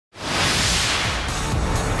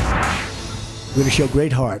We're going to show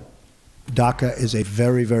great heart. DACA is a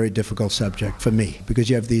very, very difficult subject for me because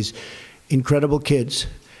you have these incredible kids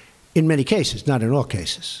in many cases, not in all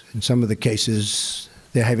cases. In some of the cases,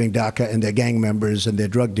 they're having DACA and they're gang members and they're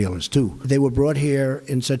drug dealers too. They were brought here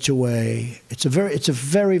in such a way. It's a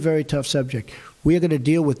very, very tough subject. We are going to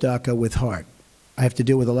deal with DACA with heart. I have to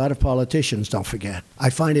deal with a lot of politicians, don't forget. I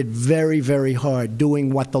find it very, very hard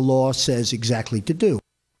doing what the law says exactly to do.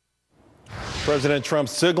 President Trump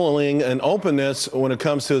signaling an openness when it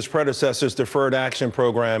comes to his predecessor's deferred action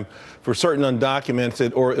program for certain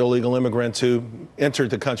undocumented or illegal immigrants who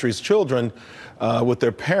entered the country's children with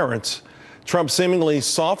their parents. Trump seemingly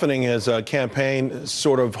softening his campaign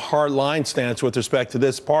sort of hard-line stance with respect to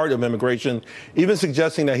this part of immigration, even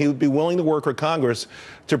suggesting that he would be willing to work with Congress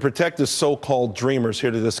to protect the so-called dreamers. Here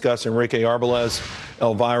to discuss, Enrique Arbalez,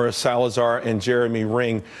 Elvira Salazar, and Jeremy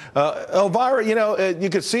Ring. Elvira, you know, you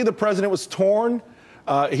could see the president was torn.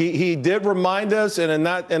 He did remind us in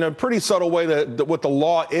a pretty subtle way that what the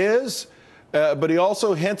law is. But he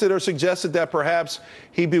also hinted or suggested that perhaps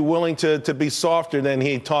he'd be willing to be softer than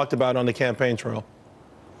he talked about on the campaign trail.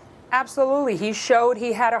 Absolutely. He showed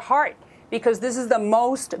he had a heart, because this is the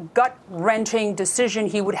most gut-wrenching decision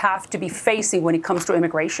he would have to be facing when it comes to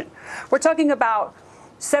immigration. We're talking about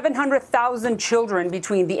 700,000 children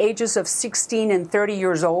between the ages of 16 and 30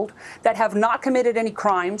 years old that have not committed any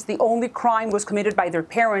crimes. The only crime was committed by their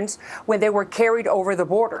parents when they were carried over the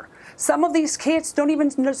border. Some of these kids don't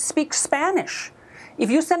even speak Spanish. If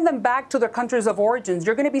you send them back to their countries of origins,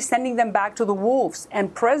 you're going to be sending them back to the wolves.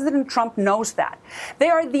 And President Trump knows that. They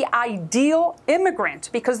are the ideal immigrant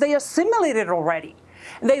because they assimilated already.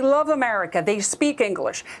 They love America. They speak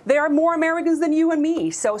English. They are more Americans than you and me.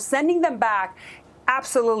 So sending them back,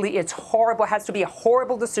 absolutely, it's horrible. It has to be a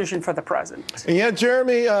horrible decision for the president. And yet,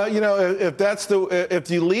 Jeremy, you know, if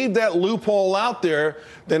you leave that loophole out there,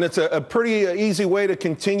 then it's a pretty easy way to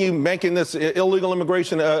continue making this illegal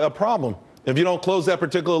immigration a problem. If you don't close that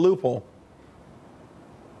particular loophole.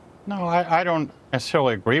 No, I don't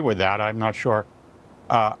necessarily agree with that. I'm not sure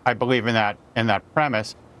I believe in that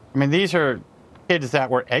premise. I mean, these are kids that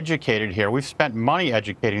were educated here. We've spent money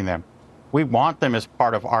educating them. We want them as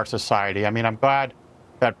part of our society. I mean, I'm glad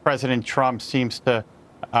that President Trump seems to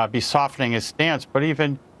be softening his stance, but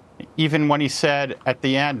even when he said at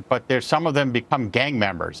the end, but there's some of them become gang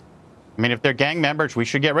members. I mean, if they're gang members, we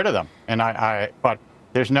should get rid of them. And but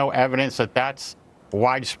there's no evidence that that's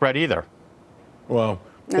widespread either. Well,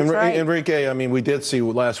 right. Enrique, I mean, we did see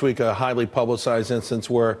last week a highly publicized instance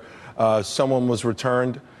where someone was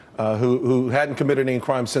returned who hadn't committed any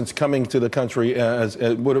crime since coming to the country, as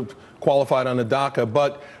would have qualified on the DACA,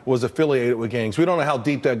 but was affiliated with gangs. We don't know how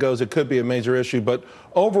deep that goes. It could be a major issue. But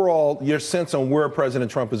overall, your sense on where President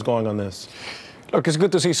Trump is going on this? Look, it's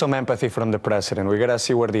good to see some empathy from the president. We got to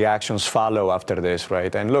see where the actions follow after this,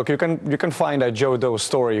 right? And look, you can find a Joe Doe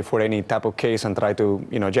story for any type of case and try to,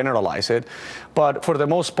 generalize it. But for the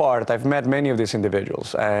most part, I've met many of these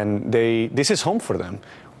individuals, and this is home for them.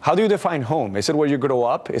 How do you define home? Is it where you grow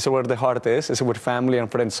up? Is it where the heart is? Is it where family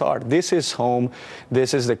and friends are? This is home.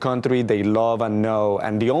 This is the country they love and know,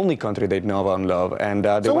 and the only country they know and love. And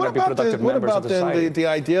they want to be productive members of society. What about the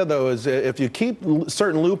idea, though, is if you keep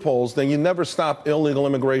certain loopholes, then you never stop illegal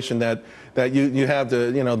immigration. That you have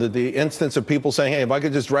the instance of people saying, hey, if I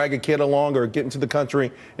could just drag a kid along or get into the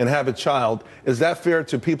country and have a child, is that fair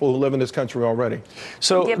to people who live in this country already?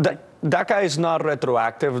 So DACA is not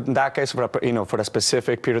retroactive. DACA is for a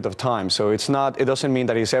specific period of time. So it's not. It doesn't mean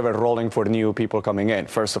that it's ever rolling for new people coming in.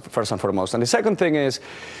 First and foremost. And the second thing is,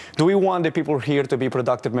 do we want the people here to be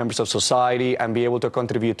productive members of society and be able to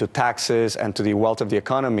contribute to taxes and to the wealth of the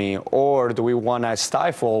economy, or do we want to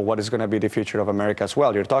stifle what is going to be the future of America as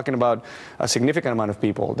well? You're talking about a significant amount of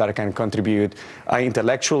people that can contribute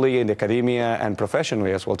intellectually, in academia, and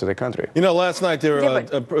professionally as well to the country. You know, last night there.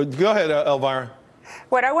 Go ahead, Elvira.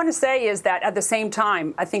 What I want to say is that at the same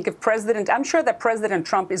time, I think I'm sure that President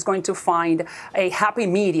Trump is going to find a happy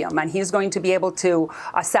medium, and he's going to be able to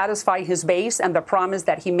satisfy his base and the promise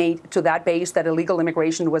that he made to that base that illegal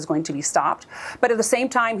immigration was going to be stopped. But at the same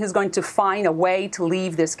time, he's going to find a way to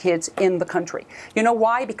leave these kids in the country. You know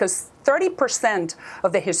why? Because 30%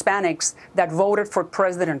 of the Hispanics that voted for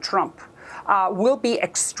President Trump will be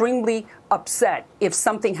extremely upset if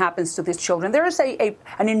something happens to these children. There is an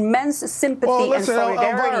immense sympathy and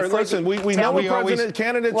solidarity. We know what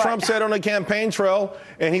candidate Trump said on the campaign trail,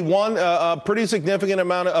 and he won a pretty significant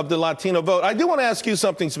amount of the Latino vote. I do want to ask you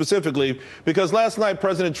something specifically, because last night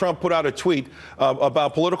President Trump put out a tweet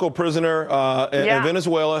about political prisoner in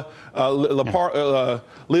Venezuela, Leopoldo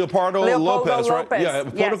Lopez, right? Yeah,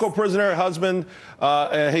 political prisoner, husband.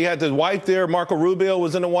 He had the wife there. Marco Rubio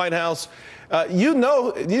was in the White House. You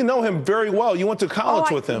know him very well. You went to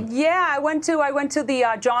college with him. Yeah, I went to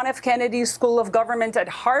the John F. Kennedy School of Government at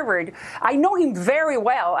Harvard. I know him very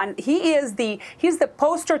well, and he's the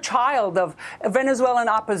poster child of Venezuelan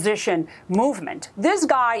opposition movement. This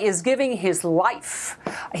guy is giving his life.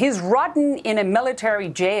 He's rotten in a military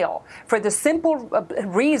jail for the simple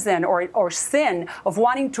reason or sin of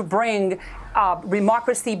wanting to bring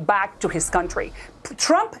democracy back to his country.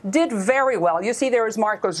 Trump did very well. You see, there is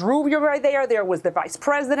Marcos Rubio right there. There was the vice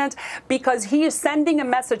president, because he is sending a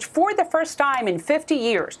message for the first time in 50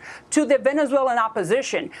 years to the Venezuelan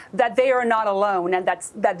opposition that they are not alone and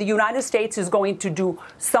that the United States is going to do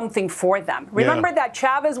something for them. Remember that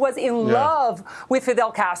Chavez was in love with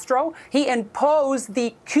Fidel Castro. He imposed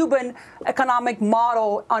the Cuban economic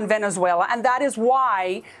model on Venezuela, and that is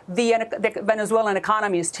why the Venezuelan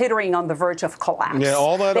economy is teetering on the verge of collapse. Yeah,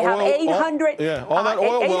 all that they oil. Have 800. All that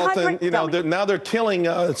oil wealth, and now they're killing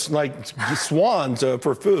it's like swans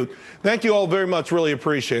for food. Thank you all very much. Really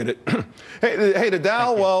appreciate it. Hey, the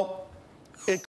Dow, well,